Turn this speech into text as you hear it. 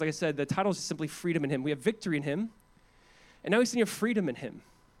Like I said, the title is simply freedom in him. We have victory in him, and now he's saying you have freedom in him.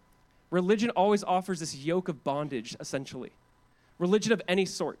 Religion always offers this yoke of bondage, essentially. Religion of any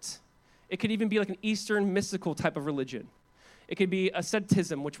sort. It could even be like an Eastern mystical type of religion. It could be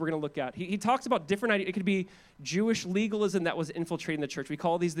asceticism, which we're going to look at. He talks about different ideas. It could be Jewish legalism that was infiltrating the church. We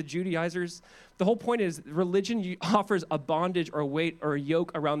call these the Judaizers. The whole point is religion offers a bondage or a weight or a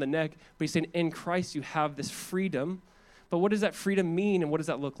yoke around the neck, but he's saying in Christ you have this freedom. But what does that freedom mean, and what does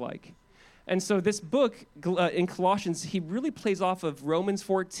that look like? And so this book in Colossians, he really plays off of Romans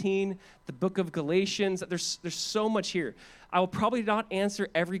 14, the book of Galatians. There's so much here. I will probably not answer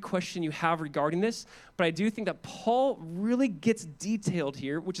every question you have regarding this, but I do think that Paul really gets detailed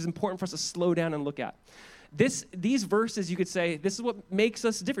here, which is important for us to slow down and look at. These verses, you could say, this is what makes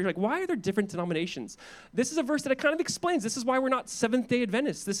us different. You're like, why are there different denominations? This is a verse that it kind of explains. This is why we're not Seventh-day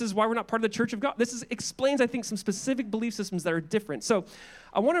Adventists. This is why we're not part of the Church of God. Explains, I think, some specific belief systems that are different. So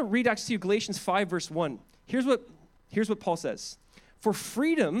I want to read actually to you Galatians 5, verse 1. Here's what Paul says. For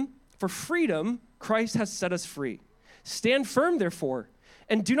freedom, Christ has set us free. Stand firm, therefore,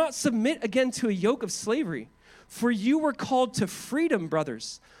 and do not submit again to a yoke of slavery. For you were called to freedom,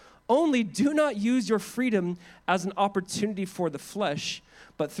 brothers. Only do not use your freedom as an opportunity for the flesh,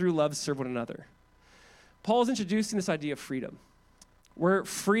 but through love serve one another. Paul is introducing this idea of freedom. We're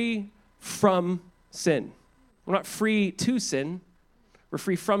free from sin. We're not free to sin. We're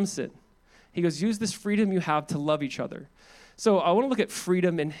free from sin. He goes, use this freedom you have to love each other. So I want to look at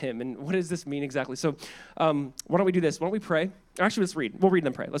freedom in him, and what does this mean exactly? So why don't we do this? Why don't we pray? Actually, let's read. We'll read and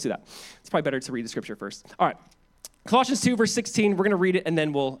then pray. Let's do that. It's probably better to read the scripture first. All right. Colossians 2, verse 16. We're going to read it, and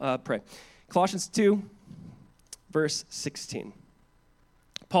then we'll pray. Colossians 2, verse 16.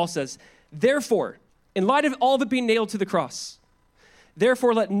 Paul says, therefore, in light of all of it being nailed to the cross,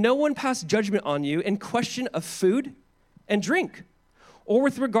 therefore let no one pass judgment on you in question of food and drink, or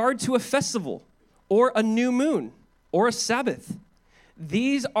with regard to a festival, or a new moon, or a Sabbath.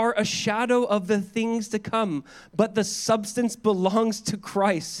 These are a shadow of the things to come, but the substance belongs to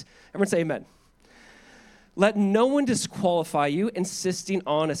Christ. Everyone say amen. Let no one disqualify you, insisting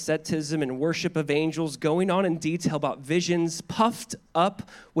on asceticism and worship of angels, going on in detail about visions, puffed up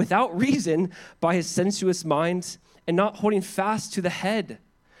without reason by his sensuous mind, and not holding fast to the head,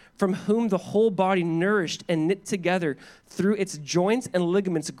 from whom the whole body, nourished and knit together through its joints and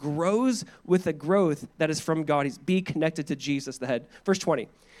ligaments, grows with a growth that is from God. Be connected to Jesus, the head. Verse 20.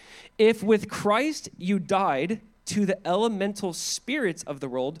 If with Christ you died to the elemental spirits of the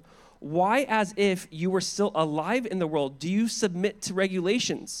world, why, as if you were still alive in the world, do you submit to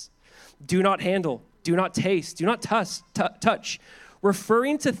regulations? Do not handle, do not taste, do not touch,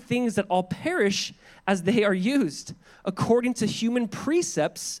 referring to things that all perish as they are used, according to human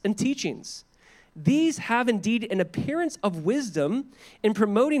precepts and teachings. These have indeed an appearance of wisdom in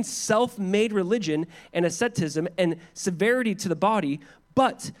promoting self-made religion and asceticism and severity to the body,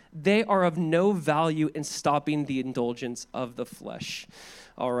 but they are of no value in stopping the indulgence of the flesh.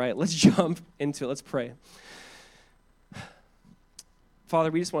 All right, let's jump into it. Let's pray. Father,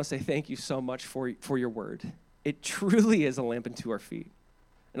 we just want to say thank you so much for your word. It truly is a lamp unto our feet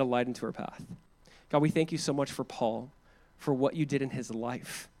and a light unto our path. God, we thank you so much for Paul, for what you did in his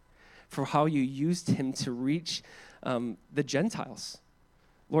life, for how you used him to reach the Gentiles.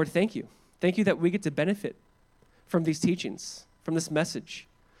 Lord, thank you. Thank you that we get to benefit from these teachings, from this message.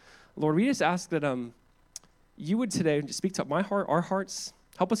 Lord, we just ask that you would today speak to my heart, our hearts,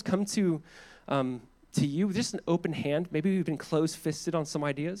 help us come to you with just an open hand. Maybe we've been closed-fisted on some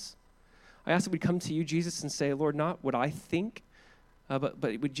ideas. I ask that we come to you, Jesus, and say, Lord, not what I think, but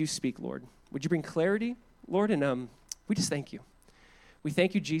would you speak, Lord? Would you bring clarity, Lord? And we just thank you. We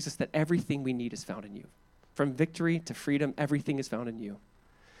thank you, Jesus, that everything we need is found in you. From victory to freedom, everything is found in you.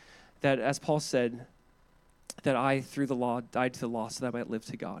 That, as Paul said, that I, through the law, died to the law so that I might live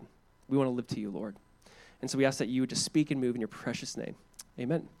to God. We want to live to you, Lord. And so we ask that you would just speak and move in your precious name.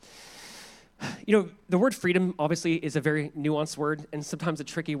 Amen. You know, the word freedom, obviously, is a very nuanced word and sometimes a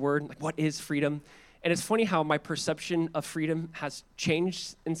tricky word. Like, what is freedom? And it's funny how my perception of freedom has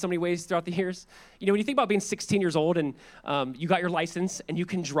changed in so many ways throughout the years. You know, when you think about being 16 years old and you got your license and you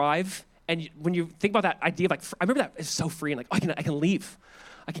can drive, and when you think about that idea of like, I remember that is so free and like, oh, I can leave.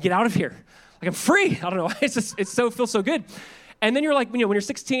 I can get out of here. Like, I'm free. I don't know. It feels so good. And then you're like, you know, when you're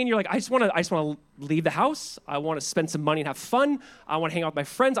 16, you're like, I just want to leave the house. I want to spend some money and have fun. I want to hang out with my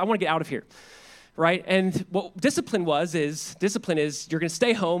friends. I want to get out of here. Right? And what discipline is you're going to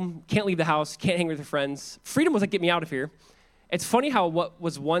stay home, can't leave the house, can't hang with your friends. Freedom was like, get me out of here. It's funny how what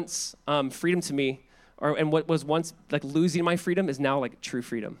was once freedom to me, and what was once like losing my freedom is now like true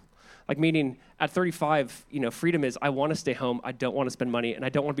freedom. Like meaning at 35, freedom is I want to stay home, I don't want to spend money, and I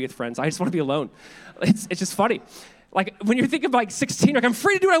don't want to be with friends. I just want to be alone. It's just funny. Like when you're thinking of like 16, like I'm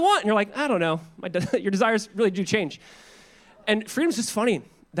free to do what I want, and you're like, I don't know. Your desires really do change. And freedom's just funny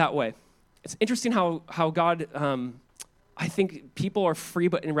that way. It's interesting how God, I think people are free,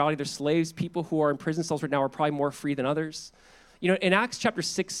 but in reality they're slaves. People who are in prison cells right now are probably more free than others. In Acts chapter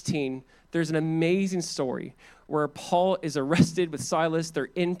 16, there's an amazing story where Paul is arrested with Silas. They're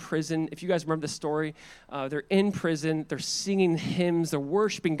in prison. If you guys remember the story, they're in prison. They're singing hymns. They're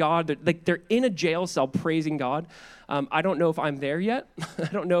worshiping God. They're in a jail cell praising God. I don't know if I'm there yet. I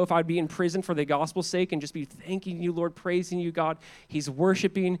don't know if I'd be in prison for the gospel's sake and just be thanking you, Lord, praising you, God. He's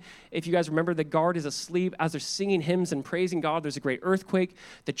worshiping. If you guys remember, the guard is asleep. As they're singing hymns and praising God, there's a great earthquake.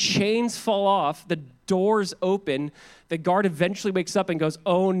 The chains fall off. The doors open. The guard eventually wakes up and goes,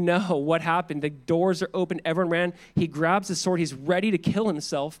 oh no, what happened? The doors are open. Everyone ran. He grabs his sword. He's ready to kill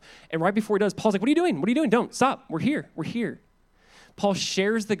himself. And right before he does, Paul's like, what are you doing? What are you doing? Don't, stop. We're here. We're here. Paul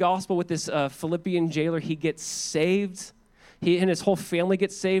shares the gospel with this Philippian jailer. He gets saved. He and his whole family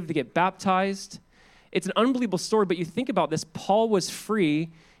get saved. They get baptized. It's an unbelievable story, but you think about this. Paul was free.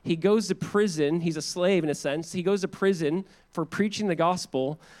 He goes to prison. He's a slave in a sense. He goes to prison for preaching the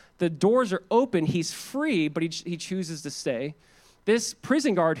gospel. The doors are open. He's free, but he chooses to stay. This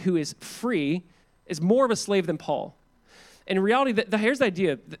prison guard who is free is more of a slave than Paul. And in reality, here's the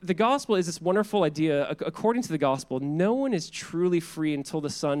idea. The gospel is this wonderful idea. According to the gospel, no one is truly free until the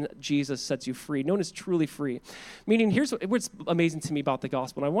Son, Jesus, sets you free. No one is truly free. Meaning, here's what's amazing to me about the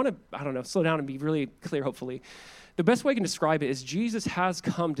gospel. And I want to, slow down and be really clear, hopefully. The best way I can describe it is Jesus has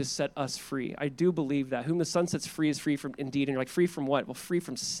come to set us free. I do believe that. Whom the Son sets free is free from indeed. And you're like, free from what? Well, free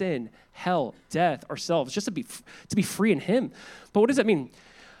from sin, hell, death, ourselves, just to be free in him. But what does that mean?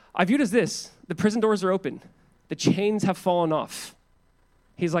 I view it as this. The prison doors are open. The chains have fallen off.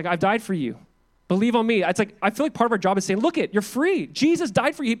 He's like, I've died for you. Believe on me. It's like, I feel like part of our job is saying, look it, you're free. Jesus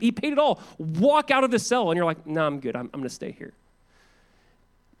died for you. He paid it all. Walk out of the cell. And you're like, no, I'm good. I'm going to stay here.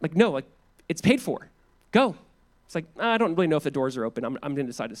 Like, no, like it's paid for. Go. It's like, I don't really know if the doors are open. I'm going to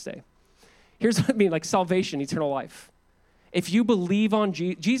decide to stay. Here's what I mean, like salvation, eternal life. If you believe on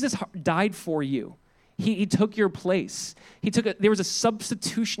Jesus died for you. He took your place. There was a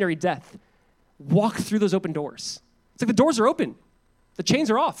substitutionary death. Walk through those open doors. It's like the doors are open. The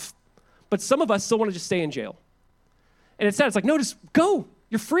chains are off. But some of us still want to just stay in jail. And it's sad. It's like, no, just go.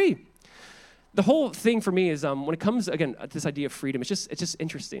 You're free. The whole thing for me is when it comes, again, to this idea of freedom, it's just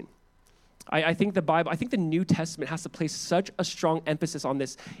interesting. I think the Bible, I think the New Testament has to place such a strong emphasis on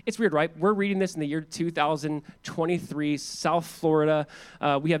this. It's weird, right? We're reading this in the year 2023, South Florida.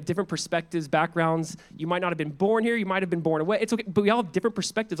 We have different perspectives, backgrounds. You might not have been born here. You might have been born away. It's okay, but we all have different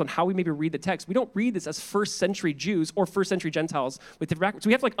perspectives on how we maybe read the text. We don't read this as first century Jews or first century Gentiles with different backgrounds. So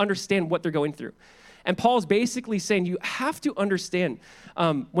we have to understand what they're going through. And Paul's basically saying you have to understand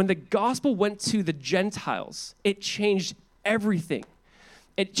when the gospel went to the Gentiles, it changed everything.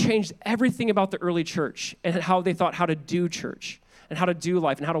 It changed everything about the early church and how they thought how to do church and how to do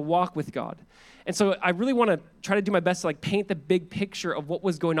life and how to walk with God. And so I really want to try to do my best to paint the big picture of what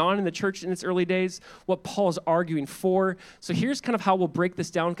was going on in the church in its early days, what Paul is arguing for. So here's kind of how we'll break this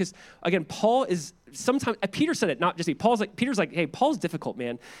down because, again, Paul is sometimes, Peter said it, not just me. Peter's like, hey, Paul's difficult,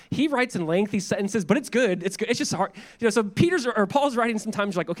 man. He writes in lengthy sentences, but it's good. It's good. It's just hard. So Paul's writing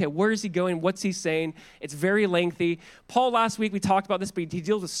sometimes you're like, okay, where is he going? What's he saying? It's very lengthy. Paul, last week, we talked about this, but he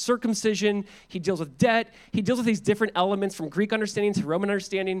deals with circumcision. He deals with debt. He deals with these different elements from Greek understanding to Roman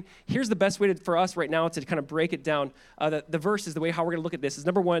understanding. Here's the best way for us right now to kind of break it down. The verse is the way how we're going to look at this is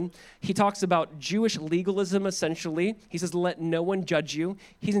number one, he talks about Jewish legalism, essentially. He says, let no one judge you.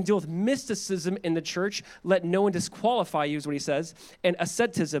 He's going to deal with mysticism in the church. Let no one disqualify you is what he says. And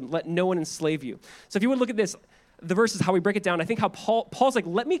asceticism, let no one enslave you. So if you would look at this, the verse is how we break it down. I think how Paul's like,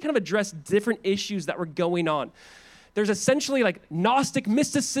 let me kind of address different issues that were going on. There's essentially Gnostic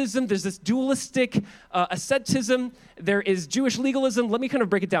mysticism. There's this dualistic asceticism. There is Jewish legalism. Let me kind of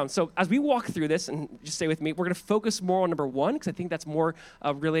break it down. So as we walk through this, and just stay with me, we're going to focus more on number one because I think that's more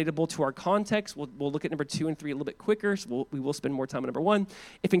relatable to our context. We'll look at number 2 and 3 a little bit quicker, so we will spend more time on number 1.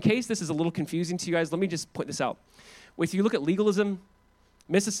 If in case this is a little confusing to you guys, let me just point this out. If you look at legalism,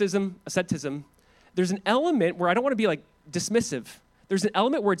 mysticism, asceticism, there's an element where I don't want to be dismissive. There's an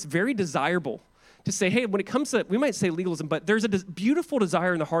element where it's very desirable to say, hey, when it comes to, we might say legalism, but there's a beautiful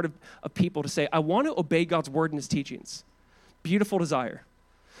desire in the heart of people to say, I want to obey God's word and his teachings. Beautiful desire.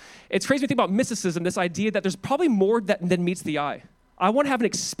 It's crazy to think about mysticism, this idea that there's probably more than meets the eye. I want to have an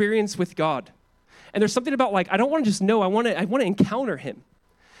experience with God. And there's something about I don't want to just know, I want to encounter him.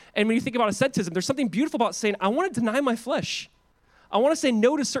 And when you think about asceticism, there's something beautiful about saying, I want to deny my flesh. I want to say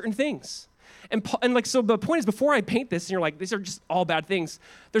no to certain things. And like, so the point is, before I paint this, and you're like, these are just all bad things,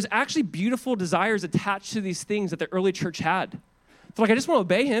 there's actually beautiful desires attached to these things that the early church had. They're like, I just want to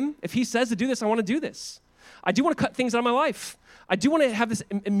obey him. If he says to do this, I want to do this. I do want to cut things out of my life. I do want to have this,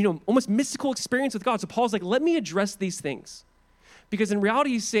 almost mystical experience with God. So Paul's like, let me address these things. Because in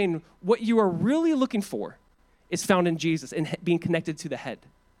reality, he's saying what you are really looking for is found in Jesus and being connected to the head.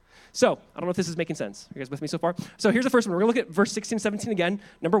 So, I don't know if this is making sense. Are you guys with me so far? So here's the first one. We're going to look at verse 16 and 17 again.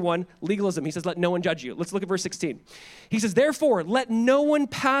 Number 1, legalism. He says, let no one judge you. Let's look at verse 16. He says, therefore, let no one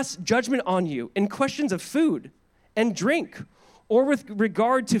pass judgment on you in questions of food and drink, or with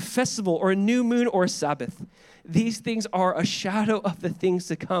regard to festival or a new moon or a Sabbath. These things are a shadow of the things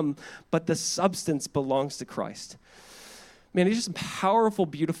to come, but the substance belongs to Christ. Man, these are some powerful,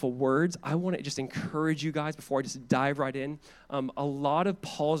 beautiful words. I want to just encourage you guys before I just dive right in. A lot of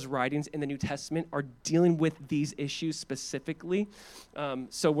Paul's writings in the New Testament are dealing with these issues specifically.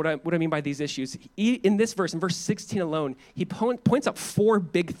 So what I mean by these issues, in this verse, in verse 16 alone, he points out 4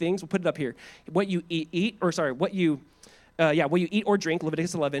 big things. We'll put it up here. What you eat or drink,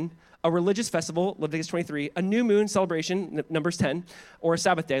 Leviticus 11, a religious festival, Leviticus 23, a new moon celebration, Numbers 10, or a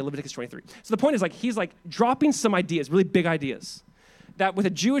Sabbath day, Leviticus 23. So the point is, like, he's like dropping some ideas, really big ideas, that with a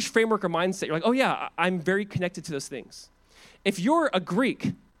Jewish framework or mindset, you're like, oh yeah, I'm very connected to those things. If you're a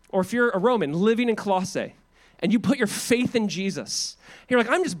Greek or if you're a Roman living in Colossae and you put your faith in Jesus, you're like,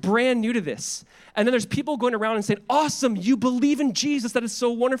 I'm just brand new to this. And then there's people going around and saying, awesome, you believe in Jesus, that is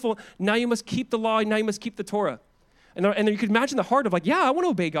so wonderful. Now you must keep the law, now you must keep the Torah. And then you could imagine the heart of like, yeah, I want to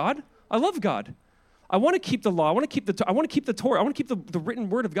obey God. I love God. I want to keep the law. I want to keep the Torah. I want to keep the written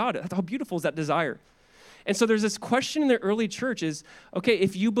word of God. How beautiful is that desire? And so there's this question in the early church is, okay,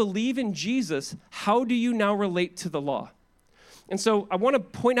 if you believe in Jesus, how do you now relate to the law? And so I want to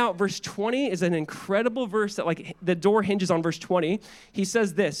point out verse 20 is an incredible verse that like the door hinges on verse 20. He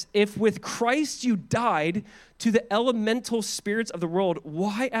says this, if with Christ you died to the elemental spirits of the world,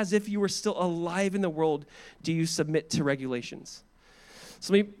 why, as if you were still alive in the world, do you submit to regulations?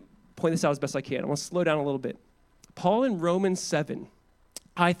 So let me point this out as best I can. I want to slow down a little bit. Paul in Romans 7,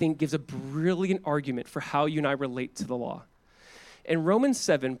 I think, gives a brilliant argument for how you and I relate to the law. In Romans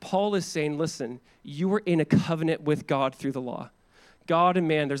 7, Paul is saying, listen, you are in a covenant with God through the law. God and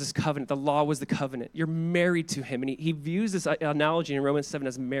man, there's this covenant. The law was the covenant. You're married to him. And he views this analogy in Romans 7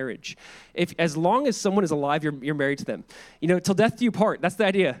 as marriage. As long as someone is alive, you're married to them. Till death do you part. That's the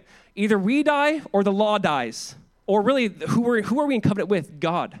idea. Either we die or the law dies. Or really, who are we in covenant with?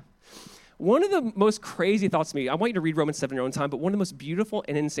 God. One of the most crazy thoughts to me, I want you to read Romans 7 in your own time, but one of the most beautiful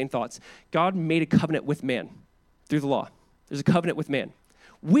and insane thoughts, God made a covenant with man through the law. There's a covenant with man.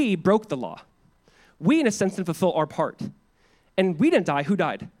 We broke the law. We, in a sense, didn't fulfill our part. And we didn't die. Who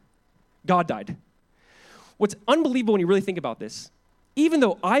died? God died. What's unbelievable when you really think about this, even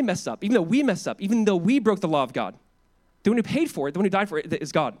though I mess up, even though we mess up, even though we broke the law of God, the one who paid for it, the one who died for it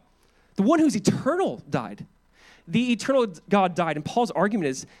is God. The one who's eternal died. The eternal God died. And Paul's argument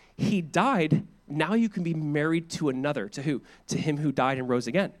is, he died, now you can be married to another. To who? To him who died and rose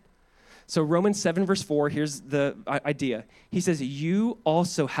again. So Romans 7 verse 4, here's the idea. He says, you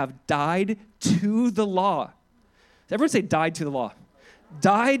also have died to the law. Everyone say died to the law.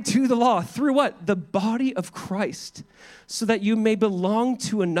 Died to the law through what? The body of Christ, so that you may belong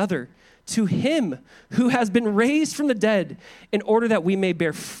to another, to him who has been raised from the dead, in order that we may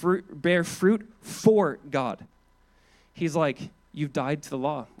bear fruit for God. He's like, you've died to the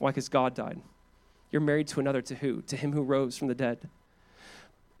law. Why? Because God died. You're married to another, to who? To him who rose from the dead.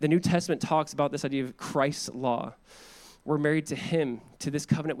 The New Testament talks about this idea of Christ's law. We're married to him, to this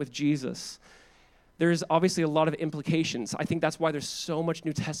covenant with Jesus. There's obviously a lot of implications. I think that's why there's so much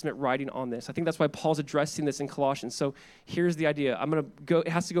New Testament writing on this. I think that's why Paul's addressing this in Colossians. So here's the idea. It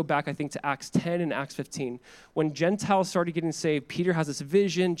has to go back, I think, to Acts 10 and Acts 15. When Gentiles started getting saved, Peter has this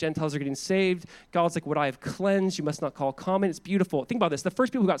vision. Gentiles are getting saved. God's like, what I have cleansed, you must not call common. It's beautiful. Think about this. The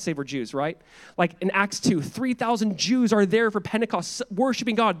first people who got saved were Jews, right? Like in Acts 2, 3,000 Jews are there for Pentecost,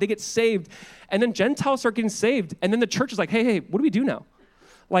 worshiping God. They get saved. And then Gentiles start getting saved. And then the church is like, hey, what do we do now?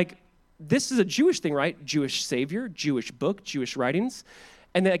 Like, this is a Jewish thing, right? Jewish Savior, Jewish book, Jewish writings.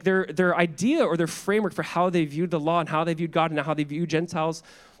 And like their idea or their framework for how they viewed the law and how they viewed God and how they viewed Gentiles,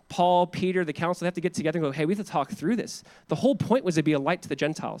 Paul, Peter, the council, they have to get together and go, hey, we have to talk through this. The whole point was to be a light to the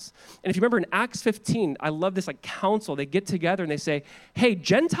Gentiles. And if you remember in Acts 15, I love this like council. They get together and they say, hey,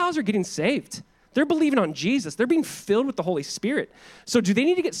 Gentiles are getting saved. They're believing on Jesus. They're being filled with the Holy Spirit. So do they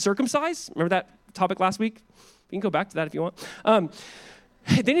need to get circumcised? Remember that topic last week? You can go back to that if you want.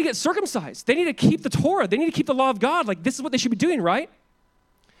 They need to get circumcised. They need to keep the Torah. They need to keep the law of God. Like, this is what they should be doing, right?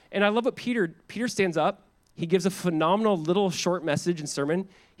 And I love what Peter stands up He gives a phenomenal little short message and sermon.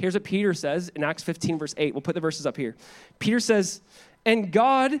 Here's what Peter says in Acts 15, verse 8. We'll put the verses up here. Peter says, "And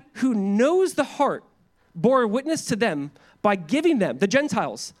God, who knows the heart, bore witness to them by giving them, the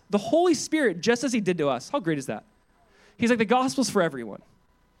Gentiles, the Holy Spirit, just as he did to us." How great is that? He's like, the gospel's for everyone.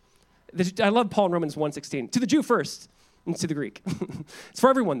 I love Paul in Romans 1:16. To the Jew first, and to the Greek. It's for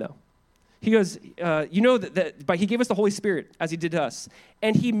everyone, though. He goes, you know but he gave us the Holy Spirit, as he did to us.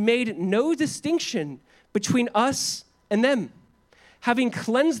 And he made no distinction between us and them, having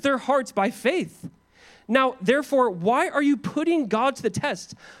cleansed their hearts by faith. Now, therefore, why are you putting God to the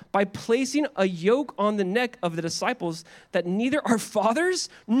test by placing a yoke on the neck of the disciples that neither our fathers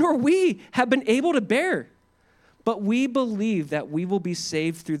nor we have been able to bear? But we believe that we will be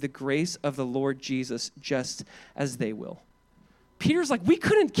saved through the grace of the Lord Jesus, just as they will. Peter's like, we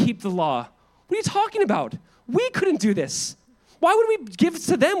couldn't keep the law. What are you talking about? We couldn't do this. Why would we give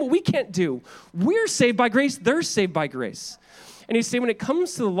to them what we can't do? We're saved by grace. They're saved by grace. And he's saying when it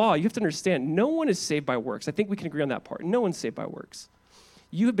comes to the law, you have to understand, no one is saved by works. I think we can agree on that part. No one's saved by works.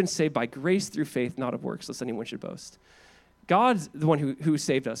 You have been saved by grace through faith, not of works, lest anyone should boast. God's the one who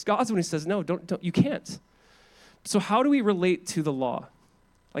saved us. God's the one who says, no, don't, you can't. So how do we relate to the law,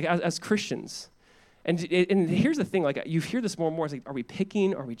 like as Christians? And here's the thing, like you hear this more and more. It's like, are we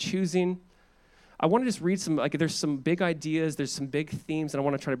picking? Are we choosing? I want to just read some, like there's some big ideas, there's some big themes, and I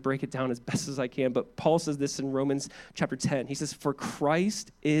want to try to break it down as best as I can. But Paul says this in Romans chapter 10. He says, "For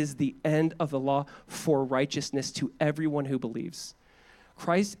Christ is the end of the law for righteousness to everyone who believes."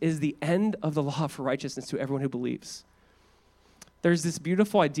 Christ is the end of the law for righteousness to everyone who believes. There's this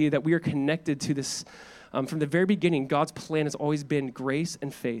beautiful idea that we are connected to this. From the very beginning, God's plan has always been grace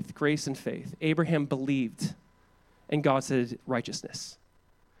and faith, grace and faith. Abraham believed, and God said righteousness.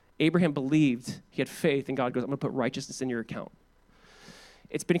 Abraham believed, he had faith, and God goes, I'm going to put righteousness in your account.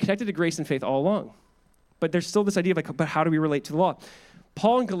 It's been connected to grace and faith all along. But there's still this idea of like, but how do we relate to the law?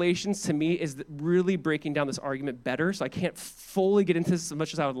 Paul in Galatians, to me, is really breaking down this argument better, so I can't fully get into this as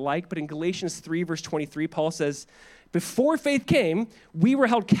much as I would like, but in Galatians 3, verse 23, Paul says, before faith came, we were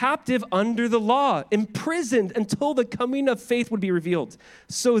held captive under the law, imprisoned until the coming of faith would be revealed.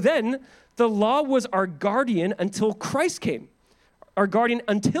 So then, the law was our guardian until Christ came. Our guardian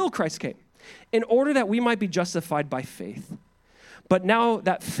until Christ came, in order that we might be justified by faith. But now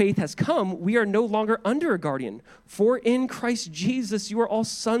that faith has come, we are no longer under a guardian. For in Christ Jesus, you are all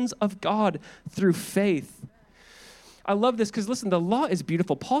sons of God through faith. I love this because, listen, the law is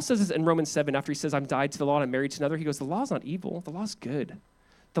beautiful. Paul says this in Romans 7 after he says, I'm died to the law and I'm married to another. He goes, the law is not evil. The law is good.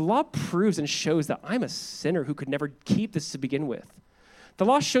 The law proves and shows that I'm a sinner who could never keep this to begin with. The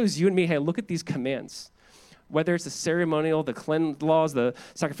law shows you and me, hey, look at these commands. Whether it's the ceremonial, the cleanse laws, the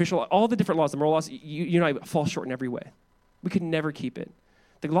sacrificial, all the different laws, the moral laws, you and I fall short in every way. We could never keep it.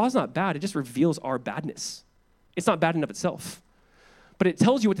 The law is not bad. It just reveals our badness. It's not bad in of itself. But it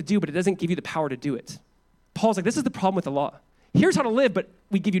tells you what to do, but it doesn't give you the power to do it. Paul's like, this is the problem with the law. Here's how to live, but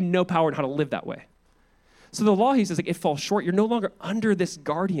we give you no power in how to live that way. So the law, he says, like, it falls short. You're no longer under this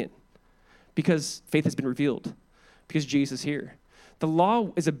guardian because faith has been revealed, because Jesus is here. The law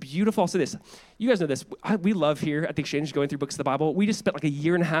is a beautiful, I'll say this. You guys know this. We love here at the Exchange going through books of the Bible. We just spent like a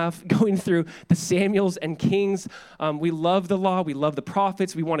year and a half going through the Samuels and Kings. We love the law. We love the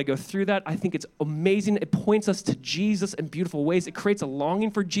prophets. We want to go through that. I think it's amazing. It points us to Jesus in beautiful ways. It creates a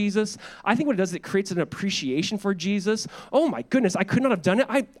longing for Jesus. I think what it does is it creates an appreciation for Jesus. Oh my goodness, I could not have done it.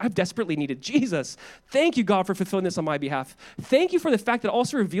 I've desperately needed Jesus. Thank you, God, for fulfilling this on my behalf. Thank you for the fact that it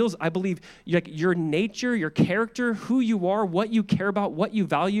also reveals, I believe, like your nature, your character, who you are, what you care about, what you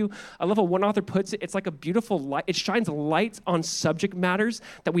value. I love how one author puts it. It's like a beautiful light. It shines light on subject matters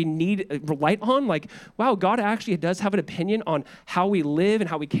that we need light on. Like, wow, God actually does have an opinion on how we live and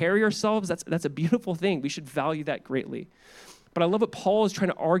how we carry ourselves. That's a beautiful thing. We should value that greatly. But I love what Paul is trying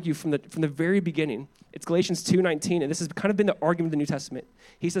to argue from the very beginning. It's Galatians 2:19, and this has kind of been the argument of the New Testament.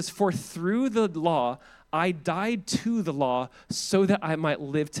 He says, for through the law, I died to the law so that I might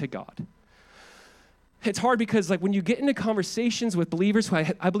live to God. It's hard because like when you get into conversations with believers who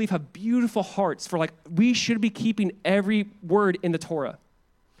I believe have beautiful hearts for like, we should be keeping every word in the Torah.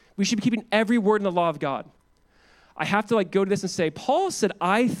 We should be keeping every word in the law of God. I have to like go to this and say, Paul said,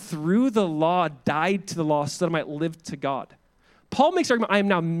 I through the law died to the law so that I might live to God. Paul makes the argument, I am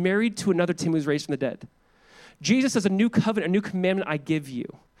now married to another Tim who was raised from the dead. Jesus says, a new covenant, a new commandment I give you.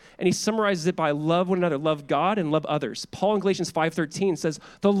 And he summarizes it by love one another, love God and love others. Paul in Galatians 5:13 says,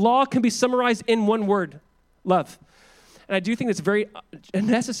 the law can be summarized in one word, love. And I do think it's very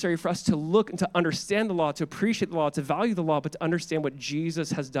necessary for us to look and to understand the law, to appreciate the law, to value the law, but to understand what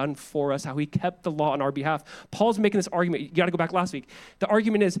Jesus has done for us, how he kept the law on our behalf. Paul's making this argument. You got to go back last week. The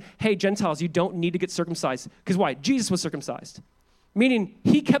argument is, hey, Gentiles, you don't need to get circumcised. Because why? Jesus was circumcised. Meaning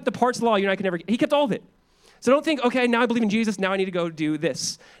he kept the parts of the law you and I can never get. He kept all of it. So don't think, okay, now I believe in Jesus. Now I need to go do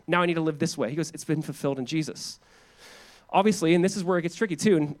this. Now I need to live this way. He goes, it's been fulfilled in Jesus. Obviously, and this is where it gets tricky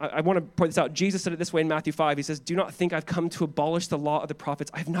too, and I want to point this out. Jesus said it this way in Matthew 5. He says, do not think I've come to abolish the law of the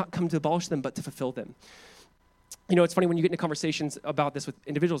prophets. I have not come to abolish them, but to fulfill them. You know, it's funny when you get into conversations about this with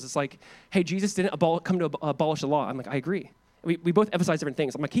individuals. It's like, hey, Jesus didn't come to abolish the law. I'm like, I agree. We both emphasize different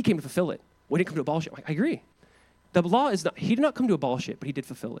things. I'm like, he came to fulfill it. We didn't come to abolish it. I'm like, I agree. The law is not, he did not come to abolish it, but he did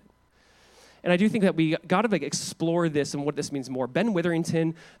fulfill it. And I do think that we got to explore this and what this means more. Ben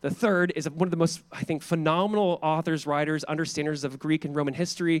Witherington III is one of the most, I think, phenomenal authors, writers, understanders of Greek and Roman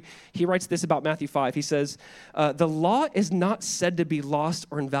history. He writes this about Matthew 5. He says, the law is not said to be lost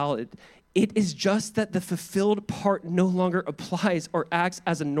or invalid. It is just that the fulfilled part no longer applies or acts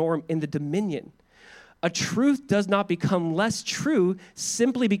as a norm in the dominion. A truth does not become less true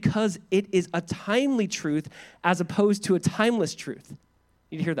simply because it is a timely truth as opposed to a timeless truth.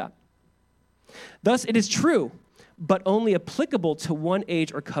 You hear that? Thus, it is true, but only applicable to one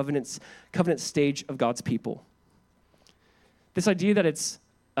age or covenant stage of God's people. This idea that it's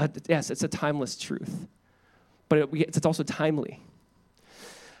a timeless truth, but it's also timely.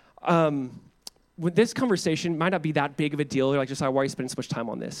 With this conversation might not be that big of a deal. You're like, Josiah, why are you spending so much time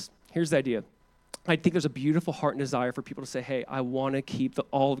on this? Here's the idea. I think there's a beautiful heart and desire for people to say, hey, I want to keep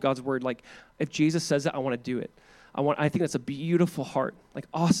all of God's word. Like, if Jesus says it, I want to do it. I think that's a beautiful heart. Like,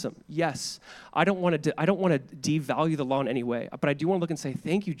 awesome. Yes. I don't want to devalue the law in any way, but I do want to look and say,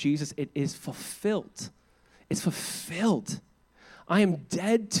 thank you, Jesus. It is fulfilled. It's fulfilled. I am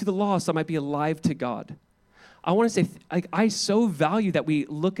dead to the law, so I might be alive to God. I want to say, I so value that we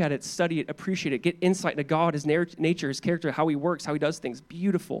look at it, study it, appreciate it, get insight into God, his nature, his character, how he works, how he does things.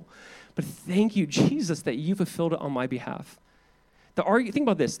 Beautiful. But thank you, Jesus, that you fulfilled it on my behalf. Think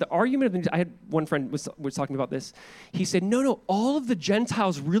about this. The argument I had one friend was talking about this. He said, no, all of the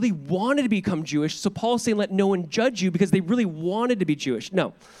Gentiles really wanted to become Jewish, so Paul's saying let no one judge you because they really wanted to be Jewish.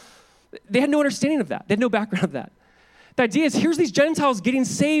 No. They had no understanding of that. They had no background of that. The idea is here's these Gentiles getting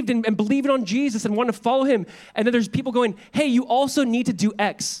saved and believing on Jesus and wanting to follow him, and then there's people going, hey, you also need to do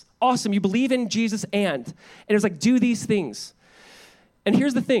X. Awesome, you believe in Jesus and it's like, do these things. And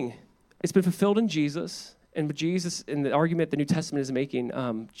here's the thing. It's been fulfilled in Jesus. And with Jesus, in the argument the New Testament is making,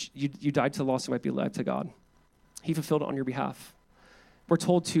 you died to the law so you might be alive to God. He fulfilled it on your behalf. We're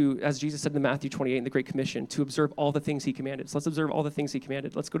told to, as Jesus said in Matthew 28 in the Great Commission, to observe all the things he commanded. So let's observe all the things he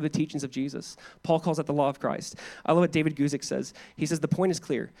commanded. Let's go to the teachings of Jesus. Paul calls that the law of Christ. I love what David Guzik says. He says, the point is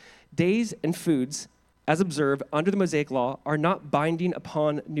clear. Days and foods, as observed under the Mosaic law, are not binding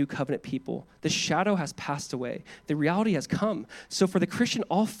upon new covenant people. The shadow has passed away. The reality has come. So for the Christian,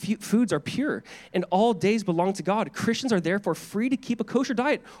 all foods are pure, and all days belong to God. Christians are therefore free to keep a kosher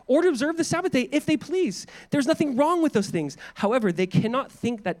diet or to observe the Sabbath day if they please. There's nothing wrong with those things. However, they cannot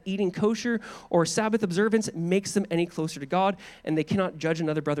think that eating kosher or Sabbath observance makes them any closer to God, and they cannot judge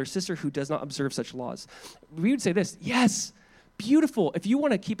another brother or sister who does not observe such laws. We would say this, yes, beautiful. If you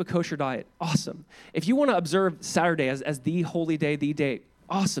want to keep a kosher diet, awesome. If you want to observe Saturday as the holy day, the day,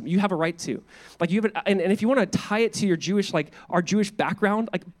 awesome. You have a right to. Like you have, and if you want to tie it to your Jewish, like our Jewish background,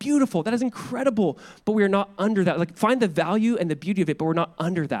 like beautiful. That is incredible. But we are not under that. Like find the value and the beauty of it, but we're not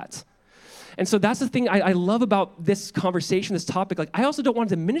under that. And so that's the thing I love about this conversation, this topic. Like I also don't want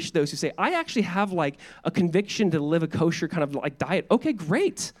to diminish those who say, I actually have like a conviction to live a kosher kind of like diet. Okay,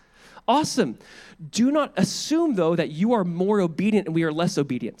 great. Awesome. Do not assume, though, that you are more obedient and we are less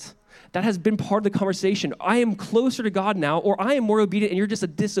obedient. That has been part of the conversation. I am closer to God now, or I am more obedient and you're just a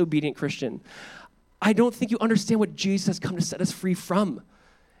disobedient Christian. I don't think you understand what Jesus has come to set us free from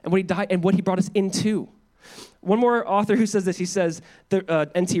and what he died and what he brought us into. One more author who says this, he says,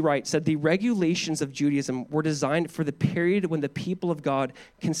 N.T. Wright said, the regulations of Judaism were designed for the period when the people of God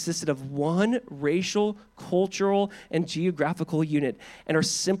consisted of one racial, cultural, and geographical unit and are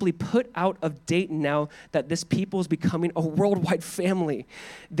simply put out of date now that this people is becoming a worldwide family.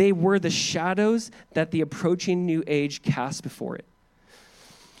 They were the shadows that the approaching new age cast before it.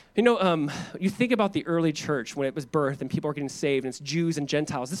 You think about the early church when it was birthed and people are getting saved, and it's Jews and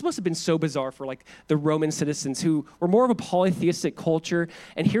Gentiles. This must have been so bizarre for like the Roman citizens who were more of a polytheistic culture.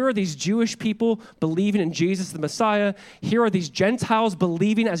 And here are these Jewish people believing in Jesus the Messiah. Here are these Gentiles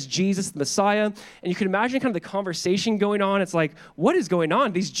believing as Jesus the Messiah. And you can imagine kind of the conversation going on. It's like, what is going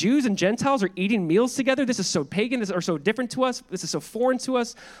on? These Jews and Gentiles are eating meals together. This is so pagan. This is so different to us. This is so foreign to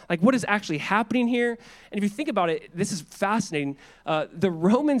us. Like, what is actually happening here? And if you think about it, this is fascinating. The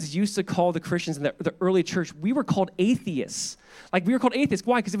Romans used to call the Christians in the early church, we were called atheists. Like, we were called atheists.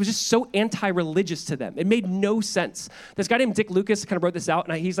 Why? Because it was just so anti-religious to them. It made no sense. This guy named Dick Lucas kind of wrote this out,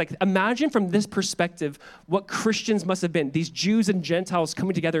 and he's like, imagine from this perspective what Christians must have been. These Jews and Gentiles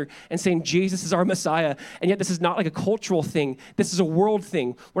coming together and saying, Jesus is our Messiah, and yet this is not like a cultural thing. This is a world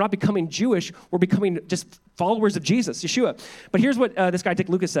thing. We're not becoming Jewish. We're becoming just followers of Jesus, Yeshua. But here's what this guy Dick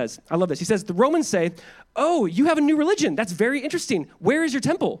Lucas says. I love this. He says, the Romans say, oh, you have a new religion. That's very interesting. Where is your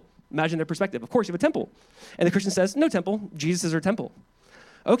temple? Imagine their perspective. Of course, you have a temple. And the Christian says, no temple. Jesus is our temple.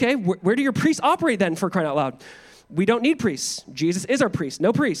 Okay, where do your priests operate then, for crying out loud? We don't need priests. Jesus is our priest.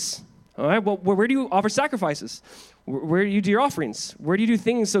 No priests. All right, well, where do you offer sacrifices? Where do you do your offerings? Where do you do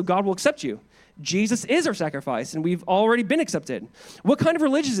things so God will accept you? Jesus is our sacrifice, and we've already been accepted. What kind of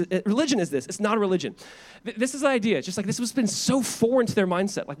religion is this? It's not a religion. This is the idea. It's just like this has been so foreign to their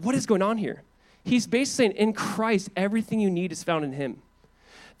mindset. Like, what is going on here? He's basically saying, in Christ, everything you need is found in him.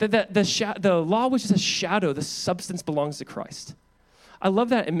 The law was just a shadow. The substance belongs to Christ. I love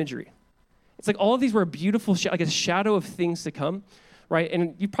that imagery. It's like all of these were a beautiful, like a shadow of things to come, right?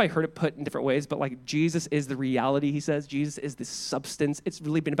 And you've probably heard it put in different ways, but like Jesus is the reality, he says. Jesus is the substance. It's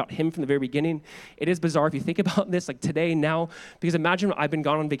really been about him from the very beginning. It is bizarre if you think about this, like today, now, because imagine I've been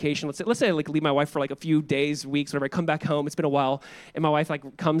gone on vacation. Let's say I like leave my wife for like a few days, weeks, whatever. I come back home, it's been a while, and my wife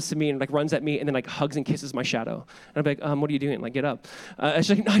like comes to me and like runs at me and then like hugs and kisses my shadow. And I'm like, what are you doing? Like, get up. She's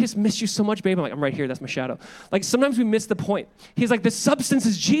like, no, I just miss you so much, babe. I'm like, I'm right here, that's my shadow. Like sometimes we miss the point. He's like, the substance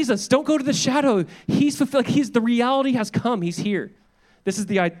is Jesus. Don't go to the shadow. He's fulfilled, the reality has come, he's here. This is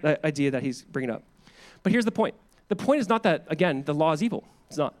the idea that he's bringing up. But here's the point. The point is not that, again, the law is evil.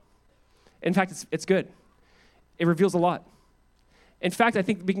 It's not. In fact, it's good. It reveals a lot. In fact, I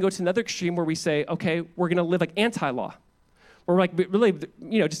think we can go to another extreme where we say, okay, we're going to live like anti-law. We're like, really,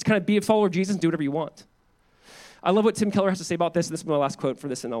 just kind of be a follower of Jesus and do whatever you want. I love what Tim Keller has to say about this. This is my last quote for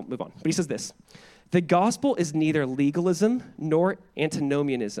this, and I'll move on. But he says this: the gospel is neither legalism nor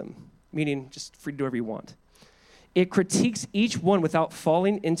antinomianism, meaning just free to do whatever you want. It critiques each one without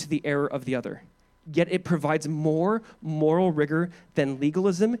falling into the error of the other. Yet it provides more moral rigor than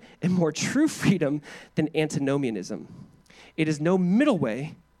legalism and more true freedom than antinomianism. It is no middle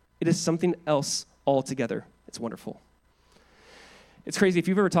way. It is something else altogether. It's wonderful. It's crazy. If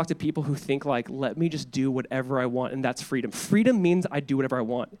you've ever talked to people who think like, let me just do whatever I want, and that's freedom. Freedom means I do whatever I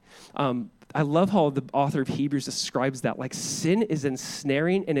want. I love how the author of Hebrews describes that. Like, sin is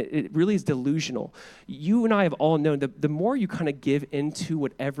ensnaring, and it really is delusional. You and I have all known that the more you kind of give into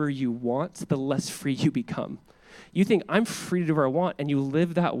whatever you want, the less free you become. You think, I'm free to do whatever I want, and you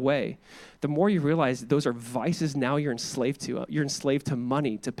live that way. The more you realize those are vices now you're enslaved to. You're enslaved to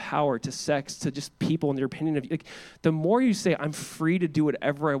money, to power, to sex, to just people and their opinion of you. Like, the more you say, I'm free to do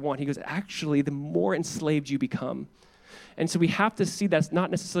whatever I want, he goes, actually, the more enslaved you become. And so we have to see that's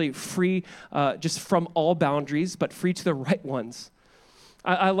not necessarily free just from all boundaries, but free to the right ones.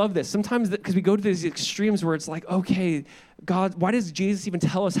 I love this. Sometimes, because we go to these extremes where it's like, okay, God, why does Jesus even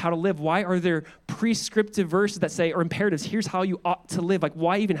tell us how to live? Why are there prescriptive verses that say, or imperatives, here's how you ought to live? Like,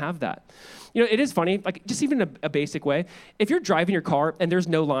 why even have that? It is funny, like, just even a basic way. If you're driving your car and there's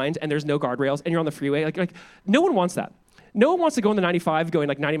no lines and there's no guardrails and you're on the freeway, like no one wants that. No one wants to go on the 95 going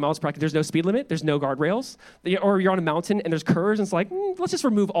like 90 miles per hour. There's no speed limit. There's no guardrails. Or you're on a mountain and there's curves, and it's like, let's just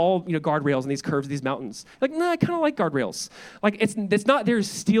remove all guardrails in these curves, these mountains. Like, no, I kind of like guardrails. Like, it's not there to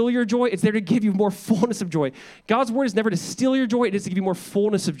steal your joy. It's there to give you more fullness of joy. God's word is never to steal your joy. It is to give you more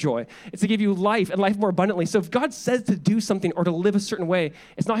fullness of joy. It's to give you life and life more abundantly. So if God says to do something or to live a certain way,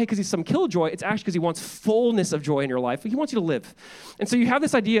 it's not because he's some killjoy. It's actually because he wants fullness of joy in your life. He wants you to live. And so you have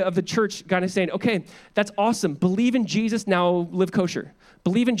this idea of the church kind of saying, okay, that's awesome. Believe in Jesus, now live kosher.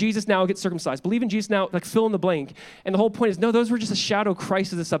 Believe in Jesus, now get circumcised. Believe in Jesus, now like fill in the blank. And the whole point is, no, those were just a shadow.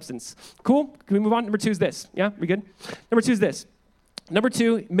 Christ is a substance. Cool? Can we move on? Number 2 is this. Yeah, we good? Number 2 is this. Number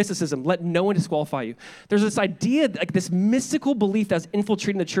 2, mysticism. Let no one disqualify you. There's this idea, like this mystical belief that's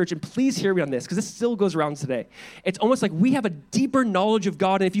infiltrating the church, and please hear me on this, because this still goes around today. It's almost like we have a deeper knowledge of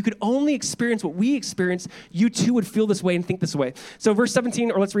God, and if you could only experience what we experience, you too would feel this way and think this way. So verse 17,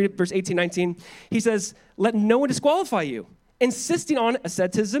 or let's read it, verse 18, 19, he says, let no one disqualify you. insisting on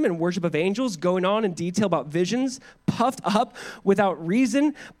asceticism and worship of angels, going on in detail about visions, puffed up without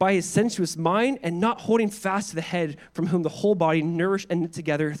reason by his sensuous mind, and not holding fast to the head, from whom the whole body, nourished and knit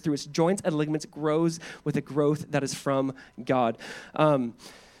together through its joints and ligaments, grows with a growth that is from God.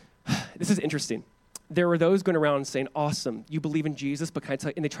 This is interesting. There were those going around saying, awesome, you believe in Jesus, but can I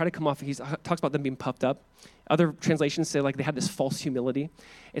tell you, and they try to come off, he talks about them being puffed up. Other translations say like they had this false humility.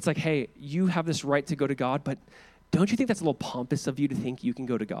 It's like, hey, you have this right to go to God, but don't you think that's a little pompous of you to think you can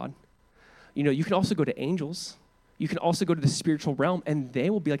go to God? You know, you can also go to angels. You can also go to the spiritual realm, and they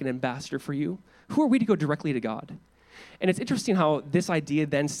will be like an ambassador for you. Who are we to go directly to God? And it's interesting how this idea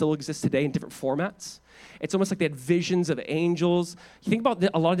then still exists today in different formats. It's almost like they had visions of angels. You think about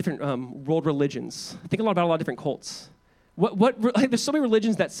a lot of different world religions. Think about a lot of different cults. There's so many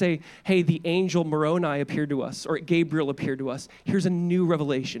religions that say, hey, the angel Moroni appeared to us, or Gabriel appeared to us. Here's a new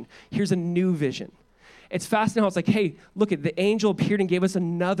revelation. Here's a new vision. It's fascinating how it's like, hey, look, the angel appeared and gave us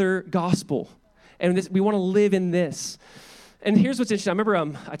another gospel. And we want to live in this. And here's what's interesting. I remember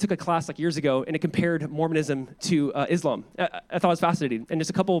I took a class like years ago, and it compared Mormonism to Islam. I thought it was fascinating. And just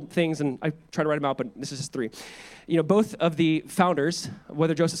a couple things, and I try to write them out, but this is just three. You know, both of the founders,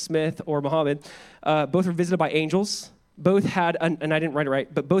 whether Joseph Smith or Muhammad, both were visited by angels. Both had, and I didn't write it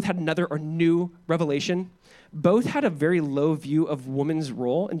right, but both had another or new revelation. Both had a very low view of woman's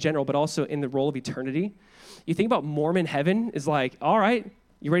role in general, but also in the role of eternity. You think about Mormon heaven is like, all right,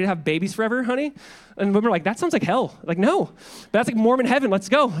 you ready to have babies forever, honey? And women are like, that sounds like hell. Like, no. But that's like Mormon heaven. Let's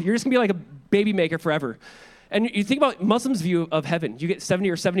go. You're just going to be like a baby maker forever. And you think about Muslims' view of heaven. You get 70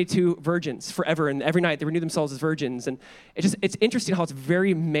 or 72 virgins forever, and every night they renew themselves as virgins. And it's interesting how it's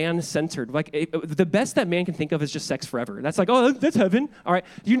very man-centered. Like, the best that man can think of is just sex forever. That's like, oh, that's heaven. All right.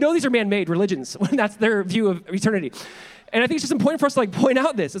 You know these are man-made religions when that's their view of eternity. And I think it's just important for us to like point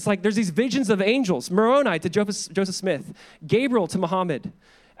out this. It's like there's these visions of angels, Moroni to Joseph Smith, Gabriel to Muhammad.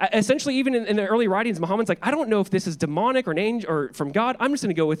 Essentially, even in the early writings, Muhammad's like, I don't know if this is demonic or an angel or from God. I'm just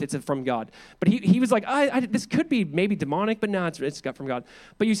going to go with it's from God. But he was like, this could be maybe demonic, but no, it's got from God.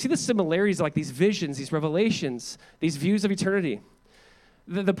 But you see the similarities, like these visions, these revelations, these views of eternity.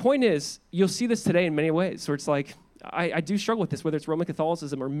 The point is, you'll see this today in many ways, where it's like, I do struggle with this, whether it's Roman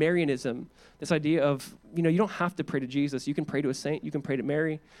Catholicism or Marianism, this idea of, you don't have to pray to Jesus. You can pray to a saint. You can pray to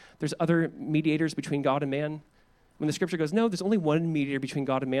Mary. There's other mediators between God and man. When the scripture goes, no, there's only one mediator between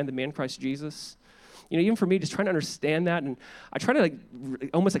God and man, the man Christ Jesus. Even for me, just trying to understand that, and I try to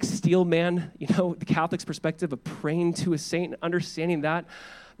almost steel man, the Catholic's perspective of praying to a saint and understanding that.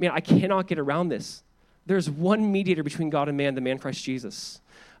 I cannot get around this. There's one mediator between God and man, the man Christ Jesus.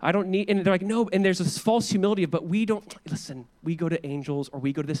 I don't need, and they're like, no, and there's this false humility of, but we don't, listen, we go to angels, or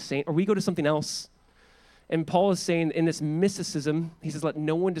we go to the saint, or we go to something else. And Paul is saying in this mysticism, he says, let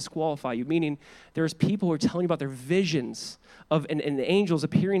no one disqualify you, meaning there's people who are telling you about their visions of and angels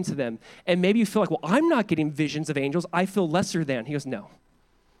appearing to them. And maybe you feel like, well, I'm not getting visions of angels. I feel lesser than. He goes, no,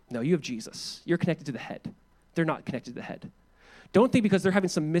 you have Jesus. You're connected to the head. They're not connected to the head. Don't think because they're having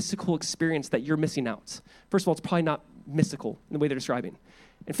some mystical experience that you're missing out. First of all, it's probably not mystical in the way they're describing.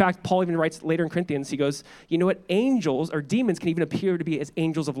 In fact, Paul even writes later in Corinthians, he goes, you know what? Angels or demons can even appear to be as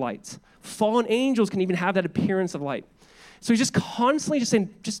angels of light. Fallen angels can even have that appearance of light. So he's just constantly just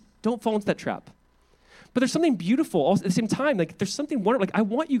saying, just don't fall into that trap. But there's something beautiful also at the same time. There's something wonderful. I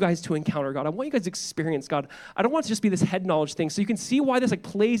want you guys to encounter God. I want you guys to experience God. I don't want it to just be this head knowledge thing. So you can see why this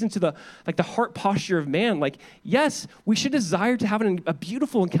plays into the heart posture of man. Yes, we should desire to have a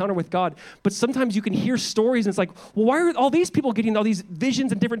beautiful encounter with God. But sometimes you can hear stories and it's like, well, why are all these people getting all these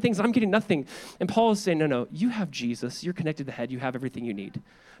visions and different things and I'm getting nothing? And Paul is saying, no, you have Jesus. You're connected to the head. You have everything you need.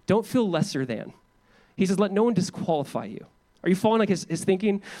 Don't feel lesser than. He says, let no one disqualify you. Are you following his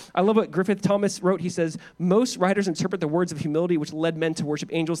thinking? I love what Griffith Thomas wrote. He says, most writers interpret the words of humility which led men to worship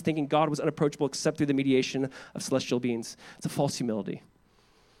angels, thinking God was unapproachable except through the mediation of celestial beings. It's a false humility.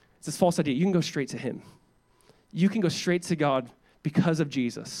 It's this false idea. You can go straight to him. You can go straight to God because of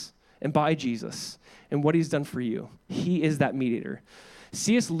Jesus and by Jesus and what he's done for you. He is that mediator.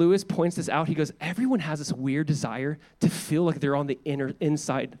 C.S. Lewis points this out. He goes, everyone has this weird desire to feel like they're on the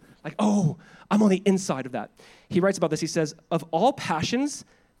inside. Like, oh, I'm on the inside of that. He writes about this. He says, of all passions,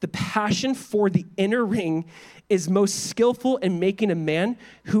 the passion for the inner ring is most skillful in making a man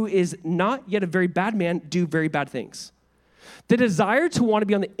who is not yet a very bad man do very bad things. The desire to want to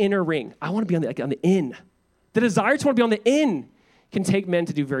be on the inner ring, I want to be on the in. The desire to want to be on the in can take men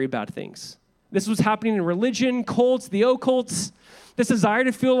to do very bad things. This was happening in religion, cults, the occults. This desire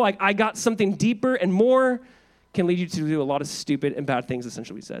to feel like I got something deeper and more can lead you to do a lot of stupid and bad things,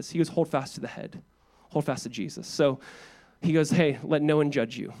 essentially he says. He goes, hold fast to the head. Hold fast to Jesus. So he goes, hey, let no one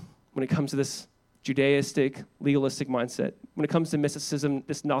judge you when it comes to this Judaistic, legalistic mindset. When it comes to mysticism,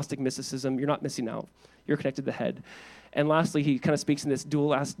 this Gnostic mysticism, you're not missing out. You're connected to the head. And lastly, he kind of speaks in this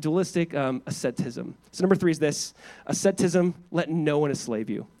dualistic asceticism. So number 3 is this: asceticism, let no one enslave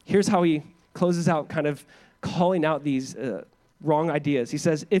you. Here's how he closes out kind of calling out these wrong ideas. He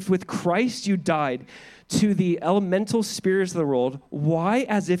says, if with Christ you died to the elemental spirits of the world, why,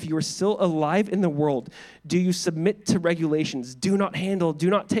 as if you were still alive in the world, do you submit to regulations? Do not handle, do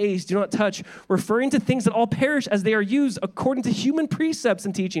not taste, do not touch, referring to things that all perish as they are used according to human precepts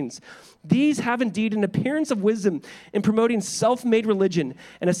and teachings. These have indeed an appearance of wisdom in promoting self-made religion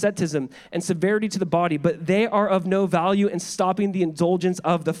and asceticism and severity to the body, but they are of no value in stopping the indulgence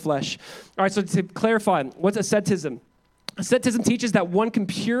of the flesh. All right, so to clarify, what's asceticism? Asceticism teaches that one can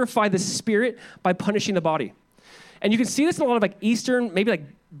purify the spirit by punishing the body. And you can see this in a lot of like Eastern, maybe like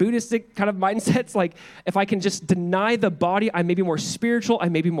Buddhistic kind of mindsets. Like if I can just deny the body, I may be more spiritual, I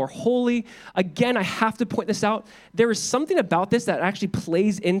may be more holy. Again, I have to point this out. There is something about this that actually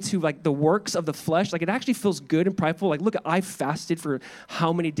plays into like the works of the flesh. Like it actually feels good and prideful. Like, look, I fasted for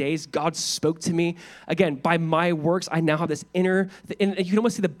how many days? God spoke to me. Again, by my works, I now have this inner, and you can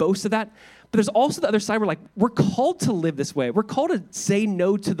almost see the boast of that. But there's also the other side where, like, we're called to live this way. We're called to say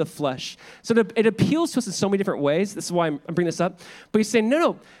no to the flesh. So it appeals to us in so many different ways. This is why I'm bringing this up. But he's saying,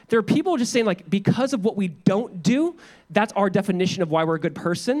 no. There are people just saying, like, because of what we don't do, that's our definition of why we're a good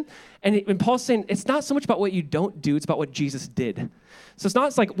person. And Paul's saying, it's not so much about what you don't do, it's about what Jesus did. So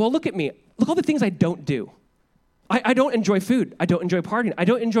it's like, well, look at me. Look all the things I don't do. I don't enjoy food. I don't enjoy partying. I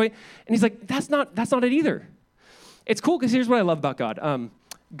don't enjoy, and he's like, that's not it either. It's cool because here's what I love about God.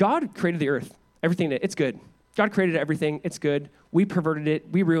 God created the earth, everything in it, it's good. God created everything, it's good. We perverted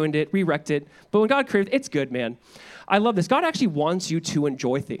it, we ruined it, we wrecked it. But when God created it, it's good, man. I love this. God actually wants you to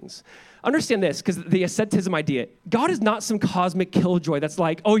enjoy things. Understand this, because the asceticism idea, God is not some cosmic killjoy that's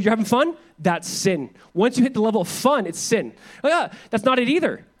like, oh, you're having fun? That's sin. Once you hit the level of fun, it's sin. Oh, yeah, that's not it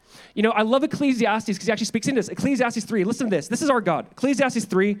either. You know, I love Ecclesiastes because he actually speaks into this. Ecclesiastes 3, listen to this. This is our God. Ecclesiastes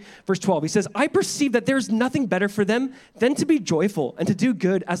 3, verse 12. He says, I perceive that there's nothing better for them than to be joyful and to do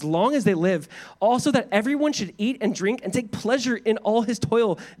good as long as they live. Also that everyone should eat and drink and take pleasure in all his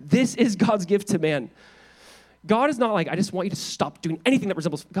toil. This is God's gift to man. God is not like, I just want you to stop doing anything that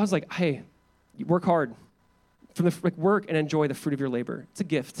resembles. God's like, hey, you work hard. Work and enjoy the fruit of your labor. It's a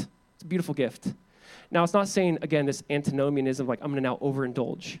gift. It's a beautiful gift. Now, it's not saying, again, this antinomianism, like, I'm going to now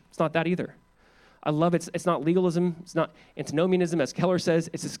overindulge. It's not that either. I love it. It's not legalism. It's not antinomianism, as Keller says.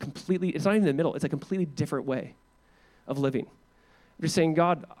 It's not even in the middle. It's a completely different way of living. I'm just saying,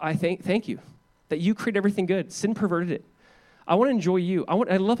 God, I thank you that you created everything good. Sin perverted it. I want to enjoy you.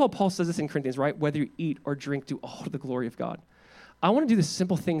 I love how Paul says this in Corinthians, right? Whether you eat or drink, do all to the glory of God. I want to do the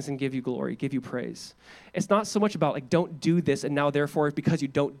simple things and give you glory, give you praise. It's not so much about, like, don't do this, and now, therefore, because you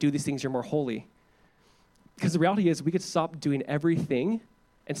don't do these things, you're more holy. Because the reality is we could stop doing everything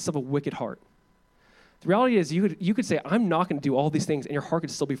and still have a wicked heart. The reality is you could say, I'm not going to do all these things, and your heart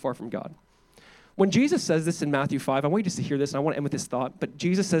could still be far from God. When Jesus says this in Matthew 5, I want you just to hear this, and I want to end with this thought, but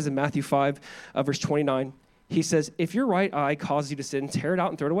Jesus says in Matthew 5, verse 29, he says, if your right eye causes you to sin, tear it out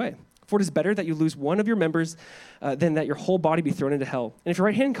and throw it away. For it is better that you lose one of your members than that your whole body be thrown into hell. And if your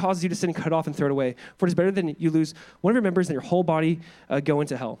right hand causes you to sin, cut it off and throw it away. For it is better than you lose one of your members than your whole body go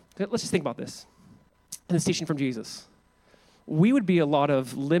into hell. Okay, let's just think about this. In this teaching from Jesus, we would be a lot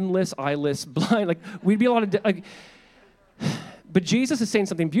of limbless, eyeless, blind. Like we'd be a lot of but Jesus is saying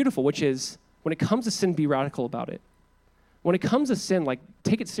something beautiful, which is when it comes to sin, be radical about it. When it comes to sin, like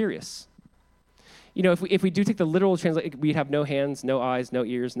take it serious. You know, if we do take the literal translation, we'd have no hands, no eyes, no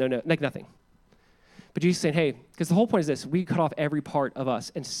ears, like nothing. But Jesus is saying, hey, because the whole point is this: we cut off every part of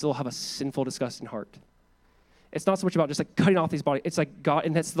us and still have a sinful, disgusting heart. It's not so much about just like cutting off these bodies. It's like God,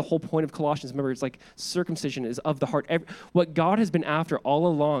 and that's the whole point of Colossians. Remember, it's like circumcision is of the heart. What God has been after all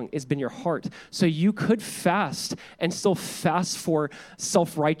along has been your heart. So you could fast and still fast for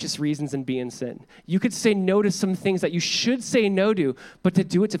self-righteous reasons and be in sin. You could say no to some things that you should say no to, but to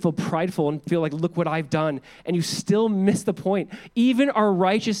do it to feel prideful and feel like, look what I've done. And you still miss the point. Even our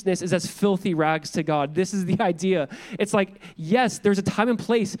righteousness is as filthy rags to God. This is the idea. It's like, yes, there's a time and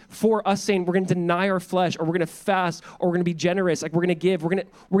place for us saying we're going to deny our flesh, or we're going to fast, or we're going to be generous, like we're going to give, we're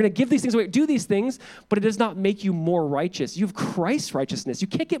going to give these things away, do these things, but it does not make you more righteous. You have Christ's righteousness. You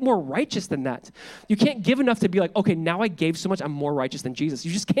can't get more righteous than that. You can't give enough to be like, okay, now I gave so much, I'm more righteous than Jesus.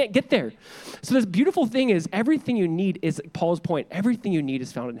 You just can't get there. So this beautiful thing is everything you need is, Paul's point, everything you need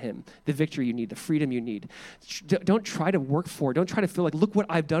is found in him. The victory you need, the freedom you need. Don't try to work for it. Don't try to feel like, look what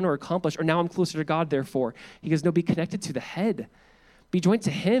I've done or accomplished, or now I'm closer to God, therefore. He goes, no, be connected to the head. Be joined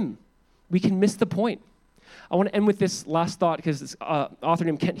to him. We can miss the point. I want to end with this last thought because this author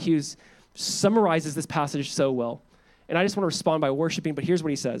named Kent Hughes, summarizes this passage so well. And I just want to respond by worshiping, but here's what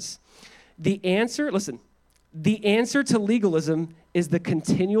he says. The answer to legalism is the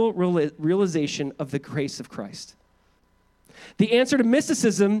continual realization of the grace of Christ. The answer to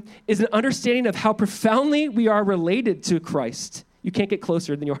mysticism is an understanding of how profoundly we are related to Christ. You can't get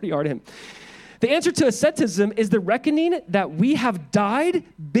closer than you already are to him. The answer to asceticism is the reckoning that we have died,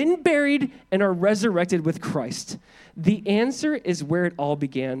 been buried, and are resurrected with Christ. The answer is where it all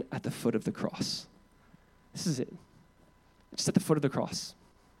began, at the foot of the cross. This is it. Just at the foot of the cross.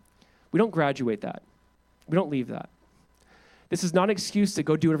 We don't graduate that. We don't leave that. This is not an excuse to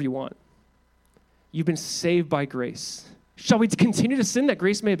go do whatever you want. You've been saved by grace. Shall we continue to sin that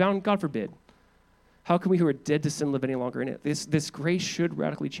grace may abound? God forbid. How can we who are dead to sin live any longer in it? This grace should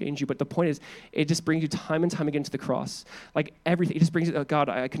radically change you, but the point is, it just brings you time and time again to the cross. Like everything, it just brings you, oh, God,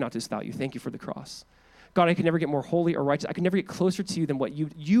 I could not do this without you. Thank you for the cross. God, I could never get more holy or righteous. I could never get closer to you than what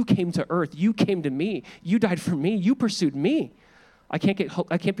you came to earth. You came to me. You died for me. You pursued me. I can't be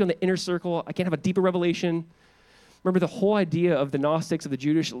on the inner circle. I can't have a deeper revelation. Remember, the whole idea of the Gnostics, of the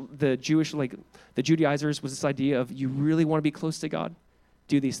Judaizers, was this idea of you really want to be close to God?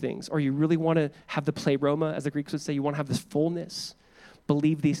 Do these things. Or you really want to have the pleroma, as the Greeks would say, you want to have this fullness.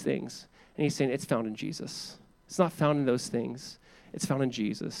 Believe these things. And he's saying it's found in Jesus. It's not found in those things. It's found in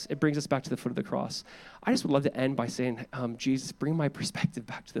Jesus. It brings us back to the foot of the cross. I just would love to end by saying, Jesus, bring my perspective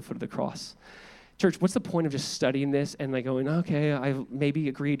back to the foot of the cross. Church, what's the point of just studying this and like going, okay, I maybe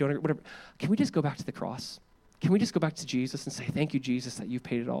agree, don't agree, whatever. Can we just go back to the cross? Can we just go back to Jesus and say, thank you, Jesus, that you've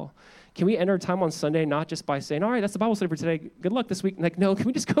paid it all? Can we end our time on Sunday not just by saying, all right, that's the Bible study for today. Good luck this week. Like, no, can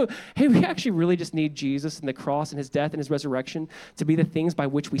we just go, hey, we actually really just need Jesus and the cross and his death and his resurrection to be the things by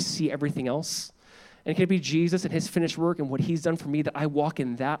which we see everything else? And can it be Jesus and his finished work and what he's done for me that I walk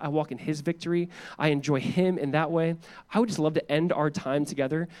in that? I walk in his victory. I enjoy him in that way. I would just love to end our time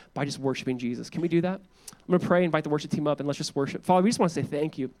together by just worshiping Jesus. Can we do that? I'm going to pray, invite the worship team up, and let's just worship. Father, we just want to say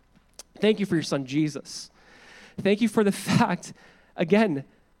thank you. Thank you for your son, Jesus. Thank you for the fact, again,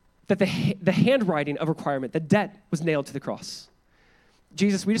 that the handwriting of requirement, the debt, was nailed to the cross.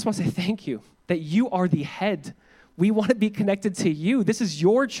 Jesus, we just want to say thank you that you are the head. We want to be connected to you. This is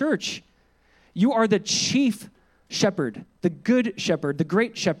your church. You are the chief shepherd, the good shepherd, the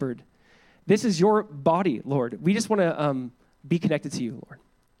great shepherd. This is your body, Lord. We just want to be connected to you, Lord.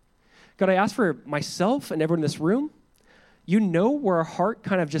 God, I ask for myself and everyone in this room. You know where our heart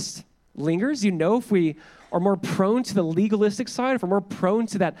kind of just lingers. You know if we are more prone to the legalistic side, if we're more prone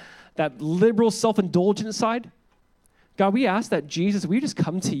to that liberal, self-indulgent side. God, we ask that, Jesus, we just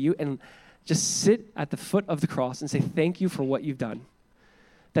come to you and just sit at the foot of the cross and say thank you for what you've done.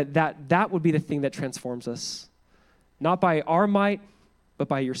 That would be the thing that transforms us, not by our might, but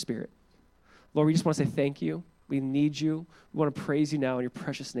by your Spirit. Lord, we just want to say thank you. We need you. We want to praise you now in your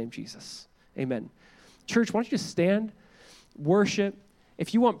precious name, Jesus. Amen. Church, why don't you just stand, worship.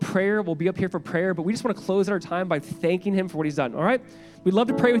 If you want prayer, we'll be up here for prayer, but we just want to close our time by thanking him for what he's done, all right? We'd love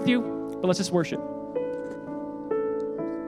to pray with you, but let's just worship.